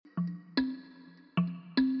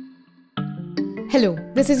Hello,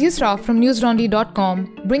 this is Yusra from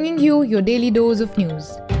newslaundry.com, bringing you your daily dose of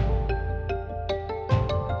news.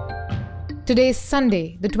 Today is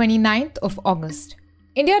Sunday, the 29th of August.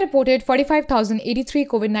 India reported 45,083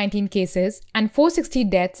 COVID-19 cases and 460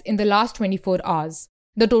 deaths in the last 24 hours.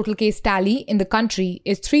 The total case tally in the country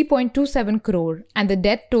is 3.27 crore and the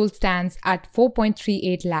death toll stands at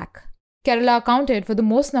 4.38 lakh. Kerala accounted for the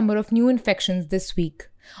most number of new infections this week.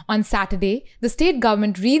 On Saturday, the state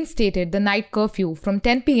government reinstated the night curfew from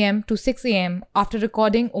 10 p.m. to 6 a.m. after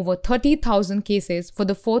recording over 30,000 cases for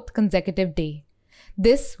the fourth consecutive day.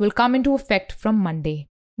 This will come into effect from Monday.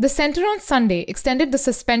 The centre on Sunday extended the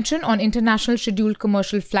suspension on international scheduled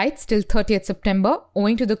commercial flights till 30th September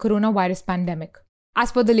owing to the coronavirus pandemic.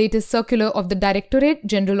 As per the latest circular of the Directorate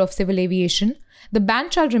General of Civil Aviation, the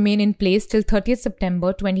ban shall remain in place till 30th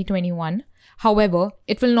September 2021. However,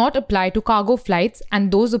 it will not apply to cargo flights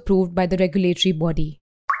and those approved by the regulatory body.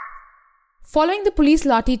 Following the police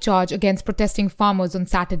lathi charge against protesting farmers on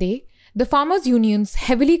Saturday, the farmers' unions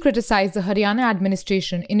heavily criticized the Haryana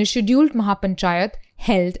administration in a scheduled Mahapanchayat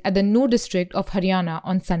held at the Nuh district of Haryana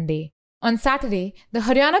on Sunday. On Saturday, the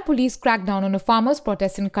Haryana police cracked down on a farmers'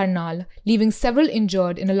 protest in Karnal, leaving several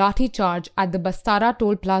injured in a lathi charge at the Bastara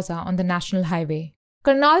toll plaza on the national highway.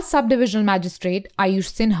 Karnal Sub-Divisional Magistrate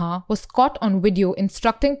Ayush Sinha was caught on video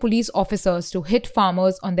instructing police officers to hit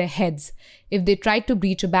farmers on their heads if they tried to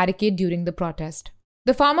breach a barricade during the protest.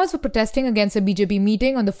 The farmers were protesting against a BJP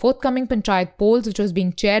meeting on the forthcoming Panchayat polls which was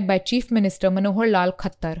being chaired by Chief Minister Manohar Lal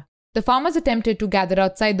Khattar. The farmers attempted to gather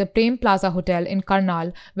outside the Prem Plaza Hotel in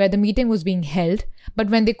Karnal where the meeting was being held, but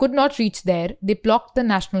when they could not reach there, they blocked the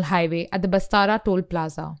national highway at the Bastara toll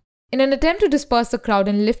plaza. In an attempt to disperse the crowd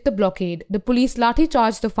and lift the blockade, the police lathi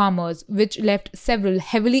charged the farmers, which left several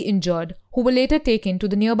heavily injured, who were later taken to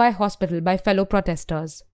the nearby hospital by fellow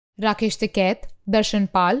protesters. Rakesh Tikait, Darshan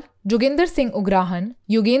Pal, Joginder Singh Ugrahan,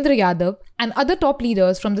 Yogendra Yadav, and other top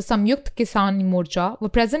leaders from the Samyukt Kisan Morcha were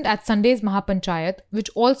present at Sunday's Mahapanchayat, which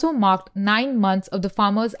also marked 9 months of the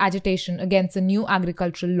farmers' agitation against the new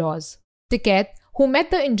agricultural laws. Tikait, who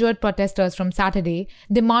met the injured protesters from Saturday,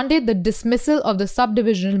 demanded the dismissal of the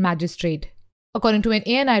sub-divisional magistrate. According to an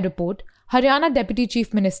ANI report, Haryana Deputy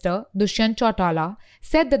Chief Minister Dushyant Chautala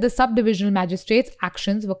said that the sub-divisional magistrate's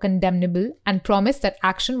actions were condemnable and promised that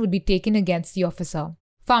action would be taken against the officer.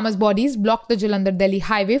 Farmers' bodies blocked the Jalandhar-Delhi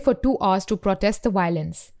highway for 2 hours to protest the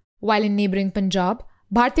violence. While in neighbouring Punjab,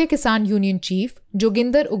 Bharatiya Kisan Union Chief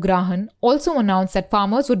Joginder Ugrahan also announced that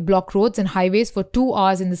farmers would block roads and highways for 2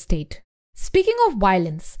 hours in the state. Speaking of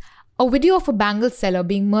violence, a video of a bangle seller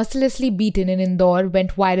being mercilessly beaten in Indore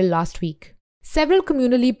went viral last week. Several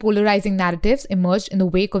communally polarizing narratives emerged in the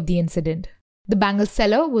wake of the incident. The bangle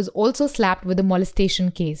seller was also slapped with a molestation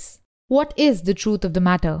case. What is the truth of the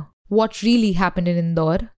matter? What really happened in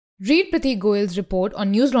Indore? Read Pratik Goyal's report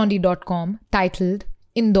on newslaundry.com titled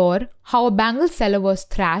Indore, How a Bangle Seller Was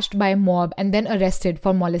Thrashed by a Mob and Then Arrested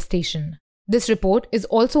for Molestation. This report is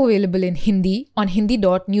also available in Hindi on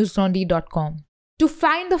hindi.newslaundry.com. To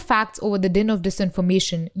find the facts over the din of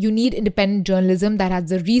disinformation, you need independent journalism that has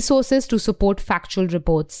the resources to support factual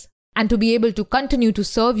reports. And to be able to continue to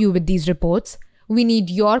serve you with these reports, we need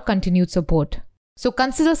your continued support. So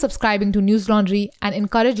consider subscribing to News Laundry and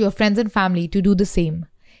encourage your friends and family to do the same.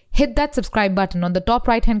 Hit that subscribe button on the top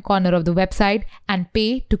right-hand corner of the website and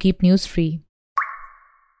pay to keep news free.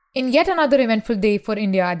 In yet another eventful day for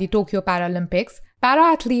India at the Tokyo Paralympics,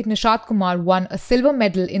 para-athlete Nishad Kumar won a silver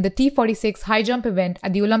medal in the T46 high jump event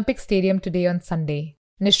at the Olympic Stadium today on Sunday.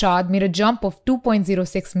 Nishad made a jump of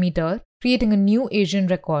 2.06 meter, creating a new Asian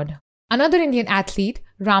record. Another Indian athlete,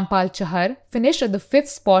 Rampal Chahar, finished at the 5th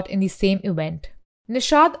spot in the same event.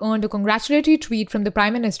 Nishad earned a congratulatory tweet from the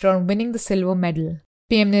Prime Minister on winning the silver medal.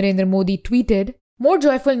 PM Narendra Modi tweeted, "More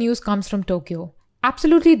joyful news comes from Tokyo.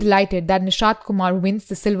 Absolutely delighted that Nishad Kumar wins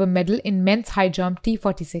the silver medal in men's high jump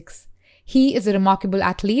T46. He is a remarkable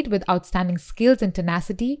athlete with outstanding skills and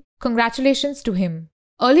tenacity. Congratulations to him."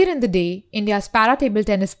 Earlier in the day, India's para-table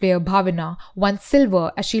tennis player Bhavina won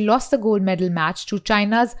silver as she lost the gold medal match to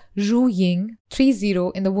China's Zhu Ying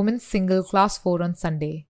 3-0 in the women's single class 4 on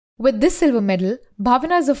Sunday. With this silver medal,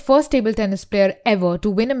 Bhavina is the first table tennis player ever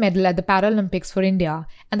to win a medal at the Paralympics for India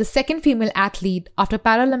and the second female athlete after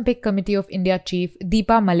Paralympic Committee of India chief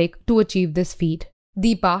Deepa Malik to achieve this feat.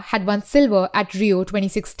 Deepa had won silver at Rio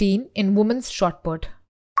 2016 in women's shot put.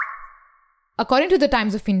 According to the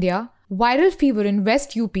Times of India, viral fever in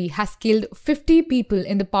West UP has killed 50 people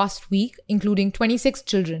in the past week, including 26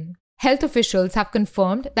 children. Health officials have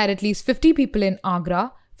confirmed that at least 50 people in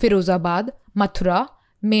Agra, Firozabad, Mathura,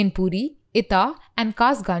 Mainpuri, Etah, and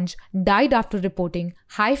Kasganj died after reporting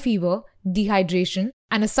high fever, dehydration,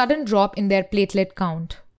 and a sudden drop in their platelet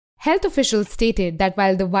count. Health officials stated that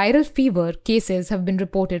while the viral fever cases have been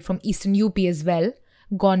reported from eastern UP as well,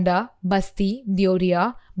 Gonda, Basti,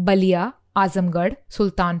 Deoria, Balia, Azamgarh,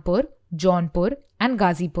 Sultanpur, Jaunpur, and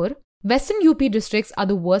Ghazipur, western UP districts are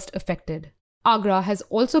the worst affected. Agra has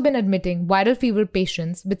also been admitting viral fever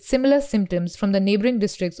patients with similar symptoms from the neighbouring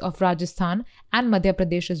districts of Rajasthan and Madhya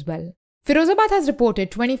Pradesh as well. Firozabad has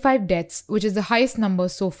reported 25 deaths, which is the highest number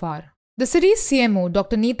so far. The city's CMO,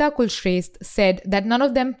 Dr. Neeta Kulshrestha, said that none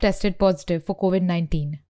of them tested positive for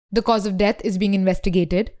COVID-19. The cause of death is being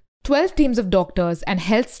investigated. 12 teams of doctors and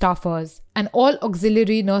health staffers and all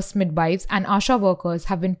auxiliary nurse midwives and ASHA workers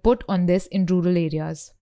have been put on this in rural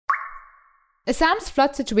areas. Assam's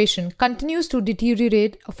flood situation continues to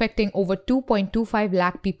deteriorate, affecting over 2.25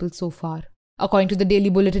 lakh people so far. According to the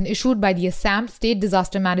daily bulletin issued by the Assam State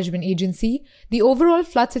Disaster Management Agency, the overall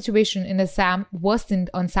flood situation in Assam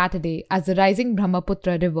worsened on Saturday as the rising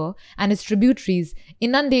Brahmaputra River and its tributaries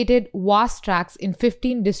inundated vast tracts in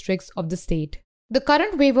 15 districts of the state. The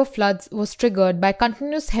current wave of floods was triggered by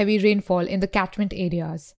continuous heavy rainfall in the catchment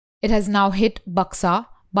areas. It has now hit Buxa,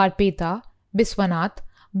 Barpeta, Biswanath,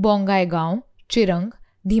 Bongaigaon, Chirang,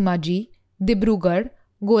 Dhimaji, Dibrugarh,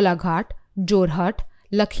 Golaghat, Jorhat,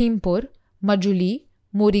 Lakhimpur, Majuli,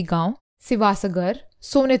 Morigaon, Sivasagar,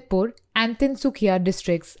 Sonitpur, and Tinsukia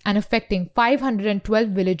districts and affecting 512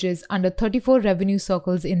 villages under 34 revenue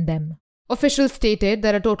circles in them. Officials stated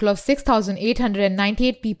that a total of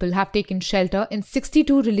 6,898 people have taken shelter in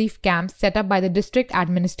 62 relief camps set up by the district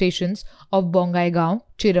administrations of Bongaigaon,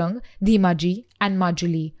 Chirang, Dhimaji, and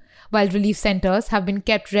Majuli, while relief centers have been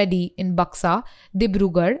kept ready in Buxa,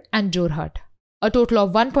 Dibrugarh, and Jorhat. A total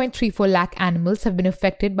of 1.34 lakh animals have been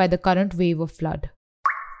affected by the current wave of flood.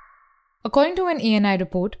 According to an ANI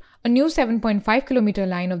report, a new 7.5-kilometer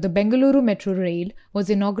line of the Bengaluru Metro Rail was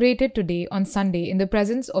inaugurated today on Sunday in the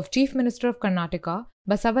presence of Chief Minister of Karnataka,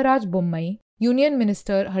 Basavaraj Bommai, Union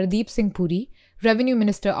Minister Hardeep Singh Puri, Revenue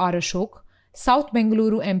Minister R. Ashok, South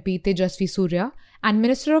Bengaluru MP Tejasvi Surya, and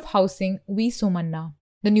Minister of Housing V. Somanna.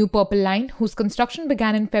 The new Purple Line, whose construction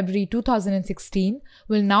began in February 2016,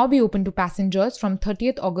 will now be open to passengers from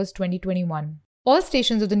 30th August 2021. All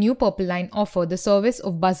stations of the new Purple Line offer the service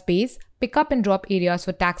of bus bays, pick-up and drop areas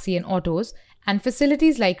for taxi and autos, and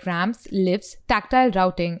facilities like ramps, lifts, tactile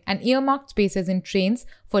routing, and earmarked spaces in trains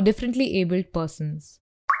for differently abled persons.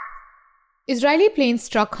 Israeli planes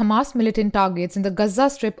struck Hamas militant targets in the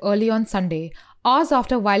Gaza Strip early on Sunday, hours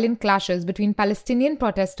after violent clashes between Palestinian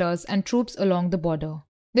protesters and troops along the border.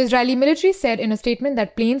 The Israeli military said in a statement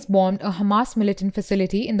that planes bombed a Hamas militant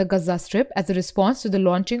facility in the Gaza Strip as a response to the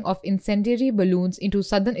launching of incendiary balloons into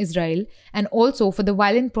southern Israel and also for the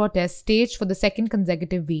violent protests staged for the second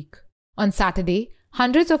consecutive week. On Saturday,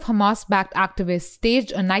 hundreds of Hamas-backed activists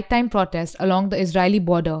staged a nighttime protest along the Israeli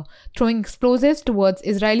border, throwing explosives towards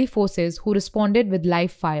Israeli forces who responded with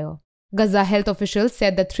live fire. Gaza health officials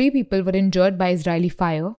said that 3 people were injured by Israeli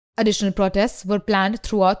fire. Additional protests were planned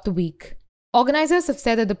throughout the week. Organizers have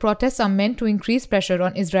said that the protests are meant to increase pressure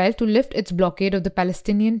on Israel to lift its blockade of the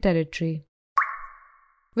Palestinian territory.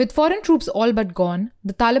 With foreign troops all but gone,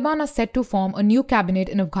 the Taliban are set to form a new cabinet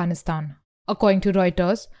in Afghanistan. According to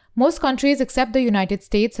Reuters, most countries except the United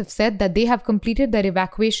States have said that they have completed their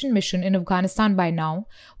evacuation mission in Afghanistan by now,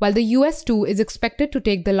 while the US too is expected to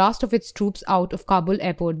take the last of its troops out of Kabul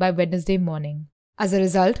airport by Wednesday morning. As a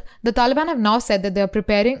result, the Taliban have now said that they are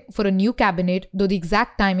preparing for a new cabinet, though the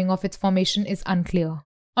exact timing of its formation is unclear.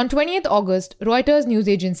 On 20th August, Reuters news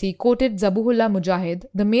agency quoted Zabihullah Mujahid,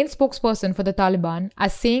 the main spokesperson for the Taliban,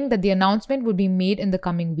 as saying that the announcement would be made in the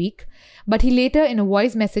coming week, but he later in a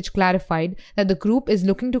voice message clarified that the group is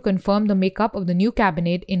looking to confirm the makeup of the new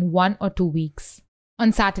cabinet in 1 or 2 weeks.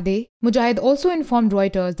 On Saturday, Mujahid also informed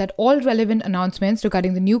Reuters that all relevant announcements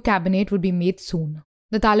regarding the new cabinet would be made soon.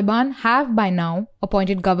 The Taliban have by now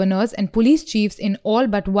appointed governors and police chiefs in all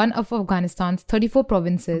but one of Afghanistan's 34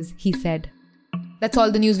 provinces, he said. That's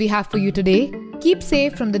all the news we have for you today. Keep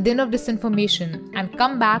safe from the din of disinformation and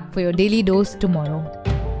come back for your daily dose tomorrow.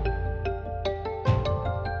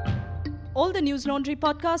 All the News Laundry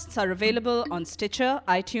podcasts are available on Stitcher,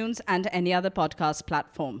 iTunes, and any other podcast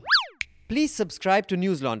platform. Please subscribe to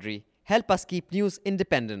News Laundry. Help us keep news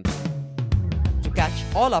independent. To catch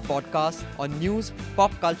all our podcasts on news,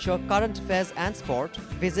 pop culture, current affairs, and sport,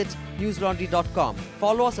 visit newslaundry.com.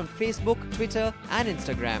 Follow us on Facebook, Twitter, and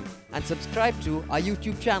Instagram, and subscribe to our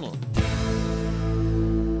YouTube channel.